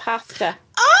of a pasta?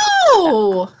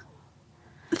 Oh!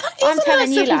 I'm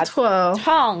telling you, lads. Twirl.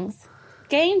 Tongs.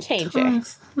 Game changer.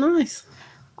 Tongs. Nice.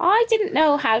 I didn't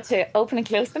know how to open and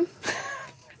close them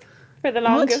for the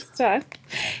longest time.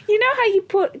 You know how you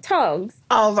put tongs?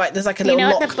 Oh, right. There's like a little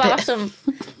lock at the bottom.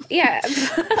 Yeah.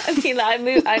 I mean,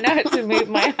 I know how to move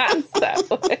my hands that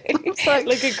way. It's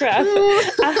like a crab.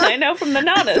 I know from the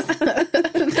Nonnas.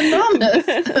 The Nonnas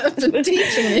have been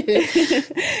teaching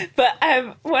you. But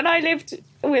when I lived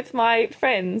with my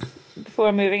friends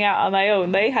before moving out on my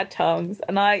own, they had tongs,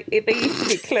 and they used to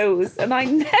be closed, and I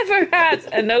never had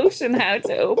a notion how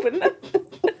to open them.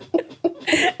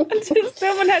 Until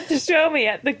someone had to show me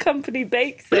at the company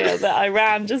bake sale that I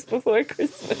ran just before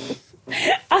Christmas.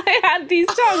 I had these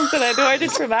tongs that I'd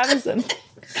ordered from Amazon.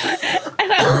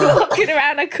 And I was walking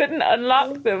around, I couldn't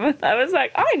unlock them. And I was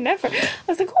like, I never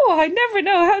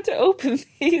know how to open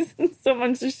these. And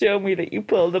someone just showed me that you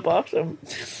pull the bottom.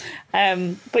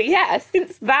 But yeah,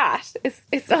 since that, it's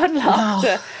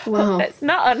unlocked. Wow. It's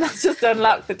not just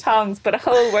unlocked the tongs, but a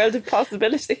whole world of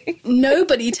possibility.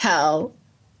 Nobody tell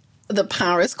the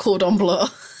Paris Cordon Bleu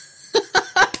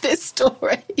this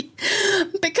story,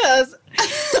 because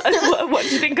what do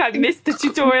you think? I missed the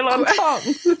tutorial on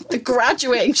tongs. the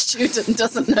graduating student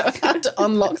doesn't know how to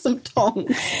unlock some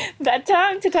tongs. That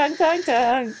tongue.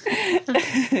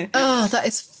 Oh, that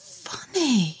is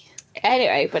funny.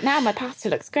 Anyway, but now my pasta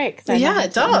looks great. 'Cause I know Yeah, how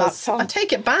it to unlock does. I tongs.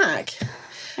 take it back.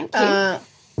 Thank you.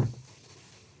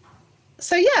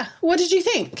 So yeah, what did you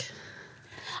think?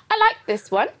 I liked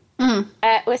this one.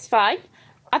 It was fine.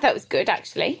 I thought it was good,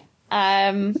 actually.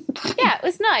 Yeah, it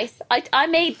was nice. I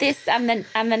made this and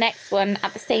the next one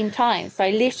at the same time, so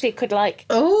I literally could like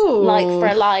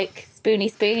for like spoony.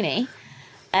 So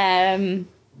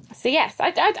yes,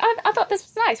 I thought this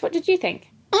was nice. What did you think?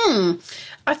 I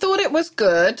thought it was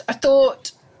good. I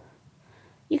thought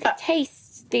You could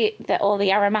taste the all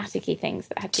the aromatic-y things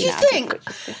that had been you added. think? Which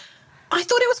is good. I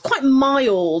thought it was quite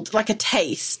mild, like a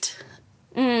taste.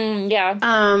 Yeah.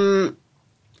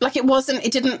 Like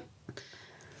it didn't.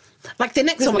 Like the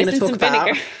next one we're going to talk about,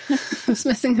 it was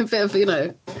missing a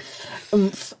bit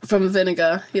of, from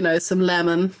vinegar, some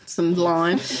lemon, some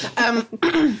lime.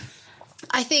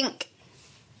 I think,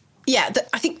 I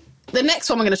think the next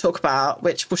one we're going to talk about,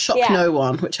 which will shock no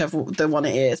one, whichever the one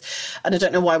it is, and I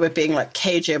don't know why we're being like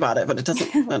cagey about it, but it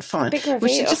doesn't. Well, fine.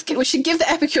 We should give the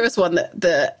Epicurus one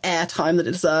the airtime that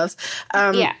it deserves.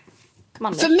 Yeah. Come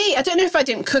on. For me, I don't know if I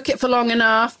didn't cook it for long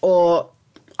enough, or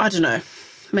I don't know.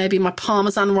 Maybe my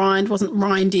Parmesan rind wasn't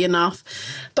rindy enough,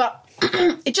 but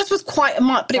it just was quite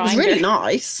but it was really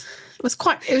nice.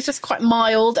 It was just quite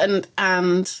mild and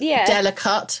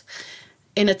delicate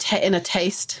in a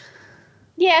taste.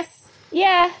 Yes.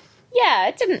 Yeah.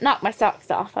 It didn't knock my socks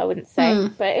off, I wouldn't say,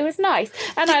 but it was nice.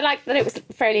 And I liked that it was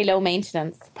fairly low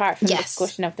maintenance, apart from the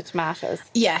discussion of the tomatoes.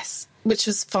 Yes, which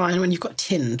was fine when you've got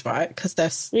tinned, right? Because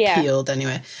they're peeled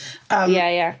anyway.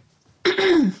 Yeah.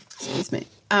 Excuse me.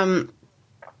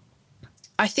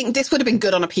 I think this would have been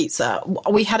good on a pizza.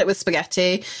 We had it with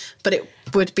spaghetti, but it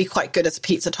would be quite good as a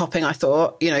pizza topping, I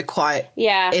thought. Quite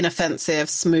inoffensive,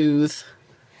 smooth.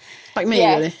 Like me,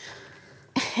 really.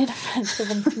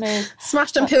 Inoffensive and smooth.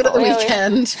 Smashed and peeled at the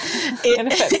weekend.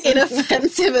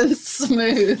 Inoffensive and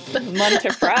smooth.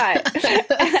 Munter fry.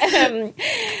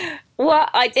 What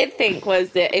I did think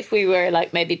was that if we were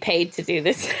like maybe paid to do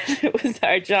this, it was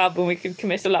our job and we could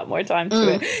commit a lot more time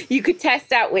to it. You could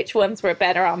test out which ones were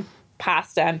better on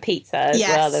pasta and pizza as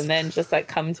well, and then just like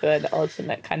come to an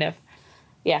ultimate kind of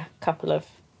couple of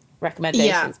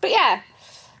recommendations. But I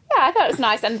thought it was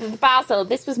nice. And the basil,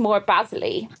 this was more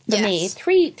basil-y for me.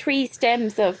 Three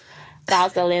stems of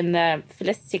basil in the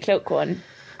Felicity Cloak one.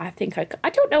 I think I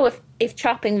don't know if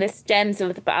chopping the stems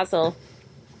of the basil.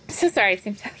 So sorry, I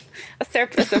seem to have a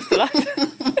surplus of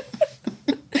saliva.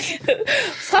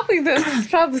 Chopping the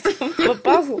shrubs of the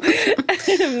basil.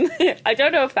 I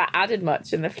don't know if that added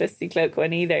much in the Felicity Cloak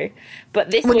one either.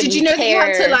 But this one, did you know that you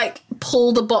had to like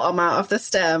pull the bottom out of the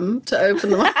stem to open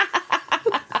them up?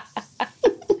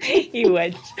 You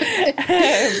wench.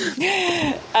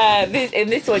 In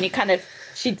this one, you kind of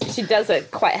she does a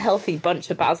quite healthy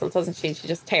bunch of basil, doesn't she? She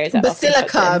just tears it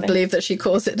Basilica, I believe that she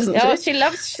calls it, doesn't she? Oh, she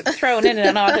loves throwing in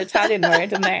an odd Italian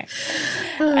word in there.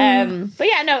 But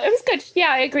yeah, no, it was good. Yeah,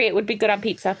 I agree. It would be good on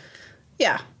pizza.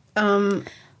 Yeah. Or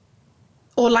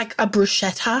like a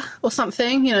bruschetta or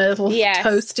something, a little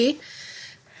toasty.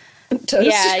 Toast.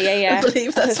 Yeah. I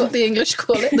believe that's what the English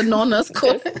call it. The nonnas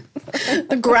call it.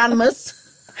 The grandmas.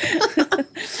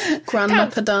 Grandma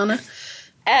Padana.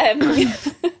 And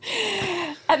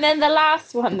then the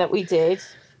last one that we did,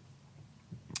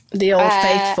 the Old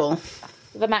Faithful,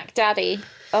 the Mac Daddy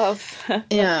of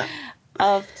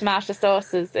tomato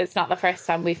sauces. It's not the first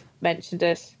time we've mentioned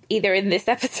it, either in this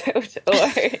episode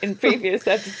or in previous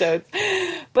episodes.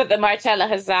 But the Marcella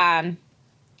Hazan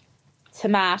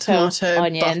tomato,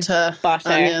 onion, butter,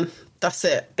 onion. That's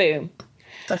it. Boom.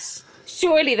 That's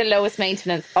surely the lowest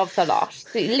maintenance of the lot.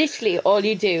 So literally all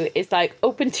you do is like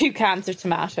open 2 cans of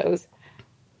tomatoes,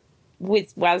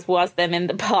 was them in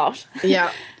the pot.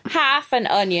 Yeah. Half an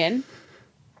onion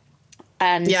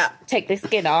and take the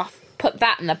skin off, put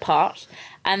that in the pot,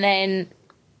 and then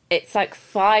it's like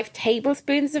 5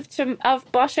 tablespoons of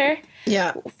butter.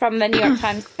 Yeah. From the New York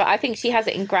Times, but I think she has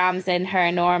it in grams in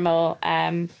her normal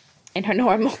in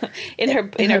her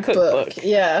cookbook.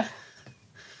 Yeah.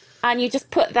 And you just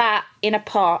put that in a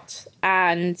pot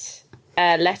and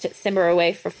let it simmer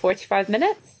away for 45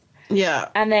 minutes. Yeah.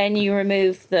 And then you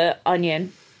remove the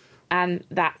onion and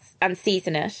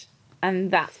season it.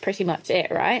 And that's pretty much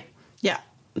it, right? Yeah.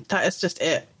 That is just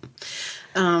it.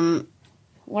 One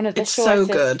of the it's so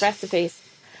shortest good. recipes.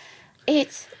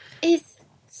 It is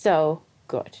so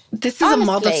good. This is a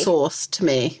mother sauce to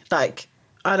me. Like,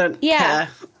 I don't care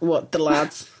what the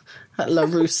lads at La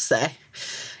Rousse say.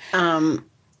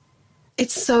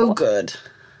 It's so good.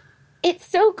 It's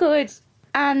so good.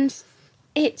 And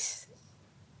it's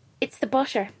the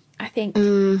butter, I think.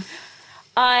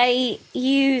 I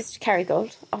used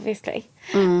Kerrygold, obviously,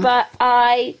 but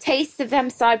I tasted them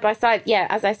side by side. Yeah,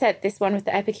 as I said, this one with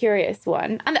the Epicurious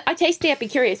one. And I tasted the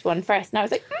Epicurious one first, and I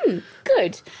was like,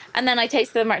 good. And then I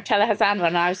tasted the Marcella Hazan one,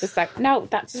 and I was just like, no,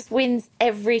 that just wins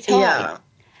every time.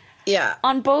 Yeah.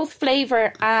 On both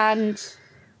flavour and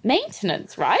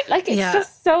maintenance, right? Like, it's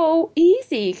just so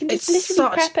easy. You can just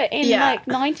literally prep it in, like,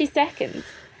 90 seconds.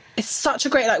 It's such a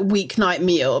great, like, weeknight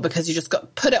meal because you just got to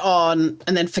put it on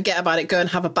and then forget about it, go and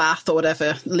have a bath or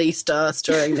whatever Lee does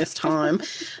during this time.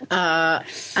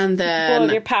 And then...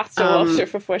 boil your pasta water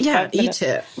for 45 minutes. Eat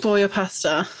it. Boil your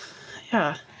pasta.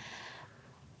 Yeah.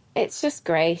 It's just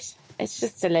great. It's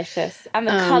just delicious. And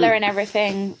the colour and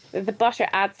everything, the butter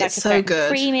adds like a certain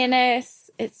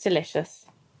creaminess. It's delicious.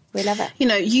 We love it. You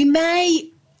know, you may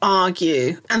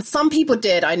argue, and some people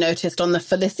did, I noticed, on the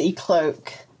Felicity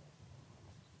Cloak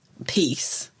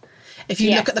piece. If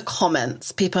you look at the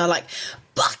comments, people are like,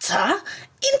 butter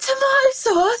in tomato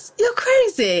sauce? You're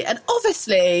crazy. And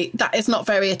obviously, that is not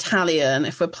very Italian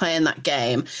if we're playing that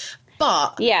game.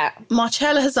 But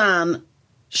Marcella Hazan,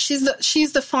 she's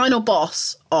the final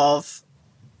boss of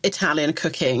Italian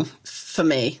cooking for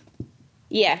me.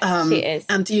 Yes, she is.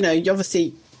 And, you know,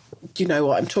 you know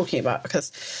what I'm talking about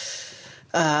because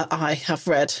I have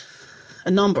read a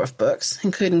number of books,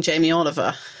 including Jamie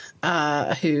Oliver,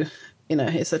 who, you know,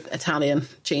 is an Italian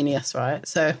genius, right?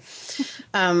 So he's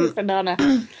a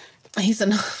nana. He's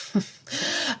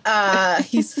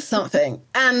something.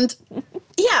 And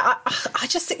yeah, I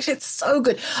just think it's so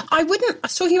good. I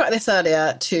was talking about this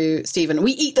earlier to Stephen.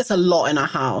 We eat this a lot in our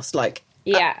house, like,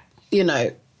 you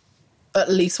know, at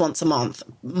least once a month,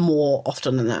 more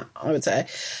often than that, I would say.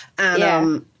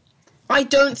 And I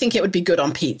don't think it would be good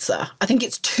on pizza. I think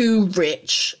it's too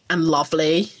rich and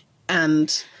lovely,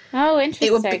 and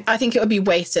interesting. I think it would be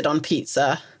wasted on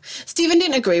pizza. Stephen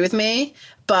didn't agree with me,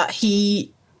 but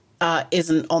he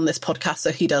isn't on this podcast,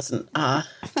 so he doesn't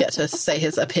get to say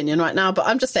his opinion right now. But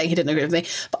I'm just saying he didn't agree with me.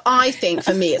 But I think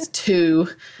for me it's too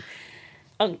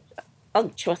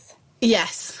unctuous.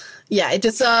 Yes. Yeah, it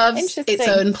deserves its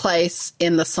own place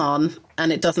in the sun,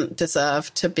 and it doesn't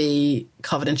deserve to be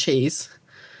covered in cheese.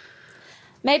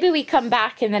 Maybe we come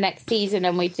back in the next season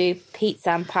and we do pizza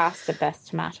and pasta best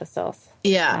tomato sauce.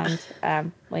 Yeah.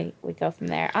 And we go from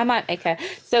there. I might make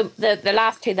so the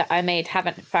last two that I made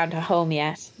haven't found a home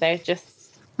yet. They're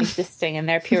just existing in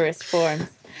their purest forms.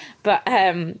 But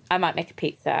I might make a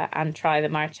pizza and try the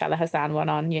Marcella Hazan one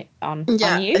on you. And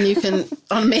you can,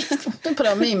 on me. Don't put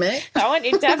it on me, mate. I want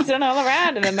you dancing all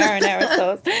around in the marinara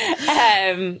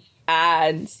sauce.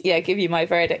 And give you my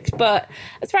verdict. But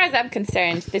as far as I'm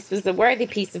concerned, this was a worthy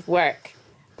piece of work.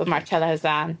 But Marcella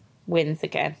Hazan wins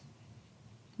again.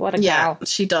 What a gal. Yeah,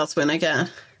 she does win again.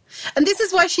 And this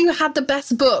is why she had the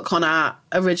best book on our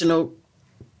original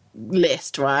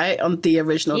list, right? On the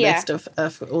original list of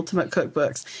Ultimate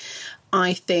Cookbooks.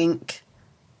 I think...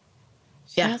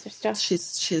 She knows her stuff. She's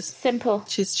simple,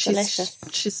 she's delicious.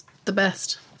 She's the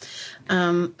best.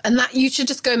 And that you should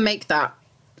just go make that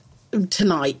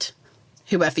tonight,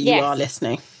 whoever you are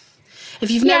listening. If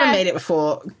you've never made it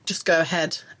before, just go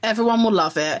ahead. Everyone will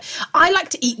love it. I like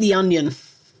to eat the onion.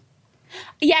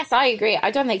 Yes, I agree.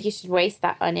 I don't think you should waste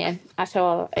that onion at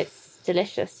all. It's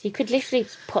delicious. You could literally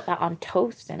just put that on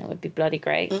toast and it would be bloody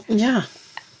great. Yeah.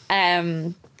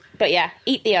 But yeah,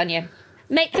 eat the onion.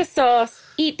 Make the sauce,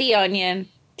 eat the onion,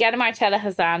 get a Marcella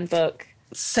Hazan book.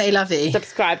 C'est la vie.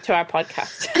 Subscribe to our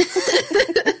podcast.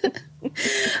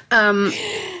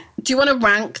 Do you want to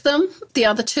rank them, the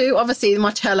other two? Obviously,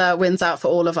 Marcella wins out for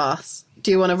all of us.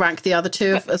 Do you want to rank the other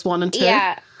two as 1 and 2?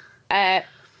 Yeah.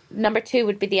 Number 2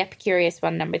 would be the Epicurious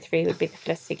one. Number 3 would be the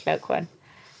Felicity Cloak one.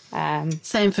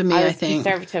 Same for me, I think.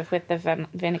 I was conservative with the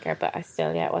vinegar, but I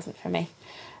still, it wasn't for me.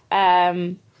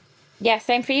 Same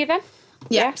for you then?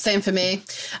 Yeah, same for me.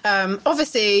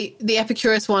 Obviously, the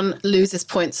Epicurious one loses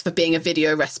points for being a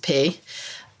video recipe.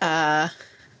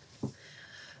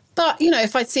 But, you know,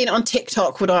 if I'd seen it on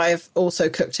TikTok, would I have also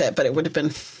cooked it? But it would have been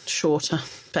shorter.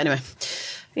 But anyway.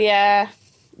 Yeah.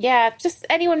 Yeah, just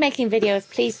anyone making videos,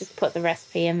 please just put the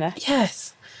recipe in the...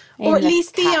 Yes. Or at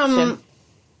least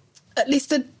at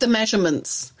least the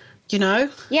measurements, you know?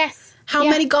 Yes. How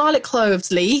many garlic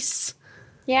cloves, Lise?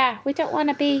 Yeah, we don't want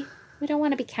to be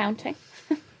counting.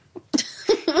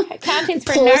 Counting's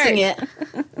for Pausing nerds.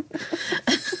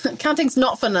 it. Counting's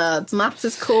not for nerds. Maths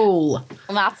is cool.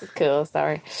 Maths is cool,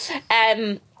 sorry.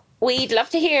 We'd love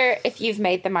to hear if you've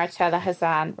made the Marcella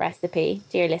Hazan recipe,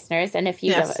 dear listeners, and if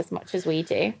you love it as much as we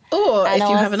do. Or and if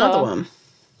you have another one.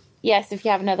 Yes, if you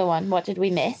have another one. What did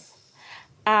we miss?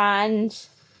 And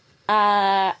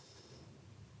what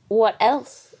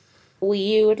else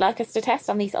you would like us to test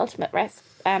on these Ultimate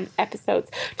episodes?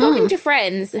 Talking to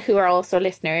friends who are also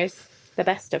listeners, the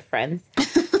best of friends,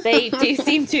 they do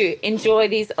seem to enjoy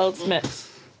these Ultimate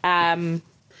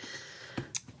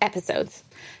episodes.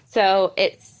 So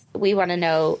we want to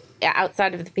know,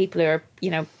 outside of the people who are,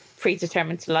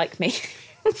 predetermined to like me,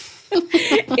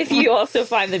 if you also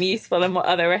find them useful and what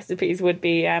other recipes would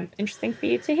be interesting for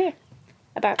you to hear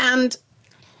about. And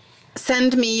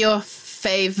send me your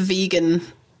fave vegan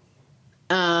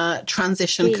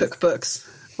transition cookbooks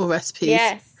or recipes.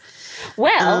 Yes.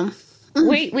 Well,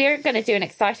 we're going to do an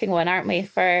exciting one, aren't we,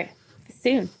 for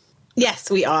soon? Yes,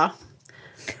 we are.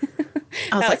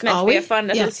 I was meant to be a fun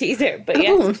little teaser, but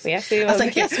yes, we will. I was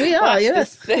like, yes, we are.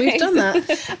 Yes, we've done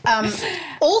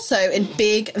that. Also, in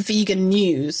big vegan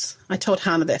news, I told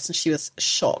Hannah this, and she was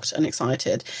shocked and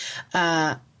excited.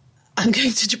 I'm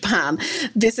going to Japan.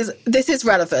 This is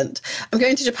relevant. I'm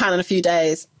going to Japan in a few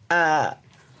days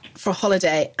for a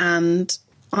holiday, and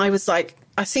I was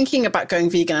thinking about going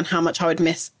vegan and how much I would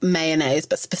miss mayonnaise,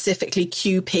 but specifically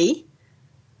QP.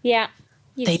 Yeah,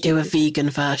 they do a vegan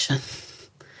version.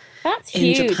 That's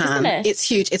huge, in Japan. Isn't it? It's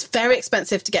huge. It's very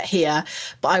expensive to get here,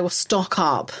 but I will stock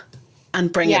up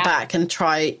and bring it back and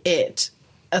try it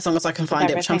as long as I can find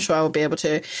it, which I'm sure I will be able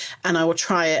to. And I will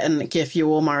try it and give you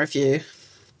all my review.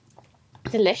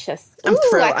 Delicious. I'm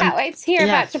thrilled. I can't wait to hear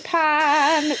about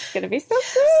Japan. It's going to be so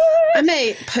good. I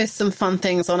may post some fun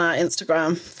things on our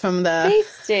Instagram from there.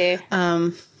 Please do.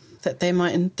 That you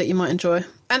might enjoy.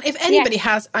 And if anybody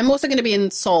has, I'm also going to be in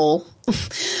Seoul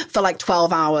for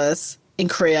 12 hours. In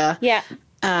Korea. Yeah.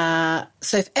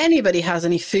 So if anybody has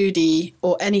any foodie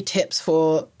or any tips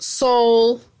for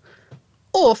Seoul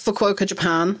or Fukuoka,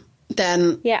 Japan,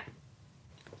 then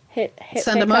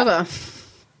send them over.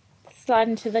 Slide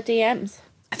into the DMs.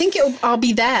 I think I'll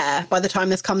be there by the time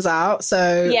this comes out.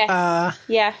 So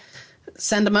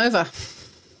send them over.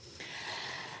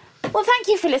 Well, thank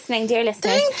you for listening, dear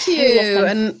listeners. Thank you.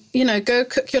 And, go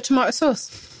cook your tomato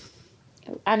sauce.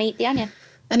 And eat the onion.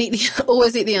 And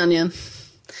always eat the onion.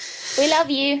 We love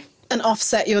you. And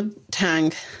offset your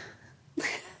tang.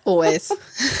 Always.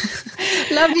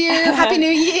 Love you. Happy New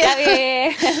Year. Love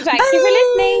you. Thank you for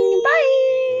listening. Bye.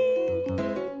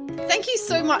 Thank you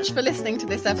so much for listening to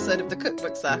this episode of the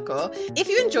Cookbook Circle. If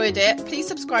you enjoyed it, please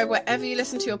subscribe wherever you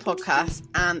listen to your podcast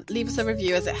and leave us a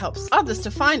review, as it helps others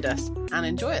to find us and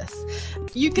enjoy us.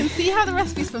 You can see how the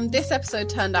recipes from this episode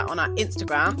turned out on our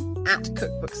Instagram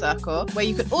 @Cookbook Circle, where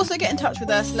you can also get in touch with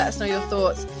us, let us know your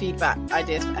thoughts, feedback,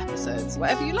 ideas for episodes,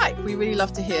 whatever you like. We really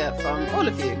love to hear from all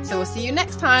of you. So we'll see you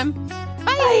next time.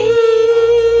 Bye.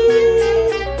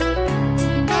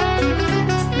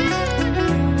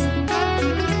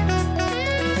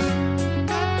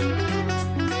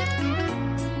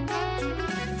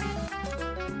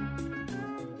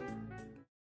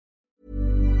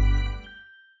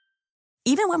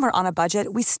 Even when we're on a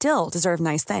budget, we still deserve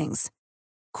nice things.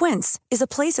 Quince is a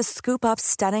place to scoop up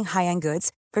stunning high-end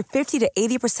goods for 50 to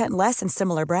 80% less than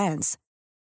similar brands.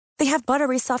 They have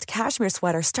buttery soft cashmere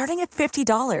sweaters starting at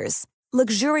 $50,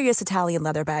 luxurious Italian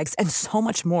leather bags, and so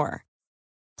much more.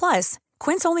 Plus,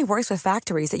 Quince only works with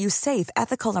factories that use safe,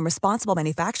 ethical, and responsible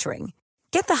manufacturing.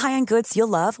 Get the high-end goods you'll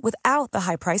love without the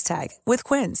high price tag with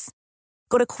Quince.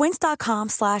 Go to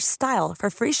quince.com/style for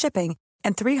free shipping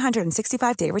and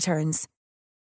 365-day returns.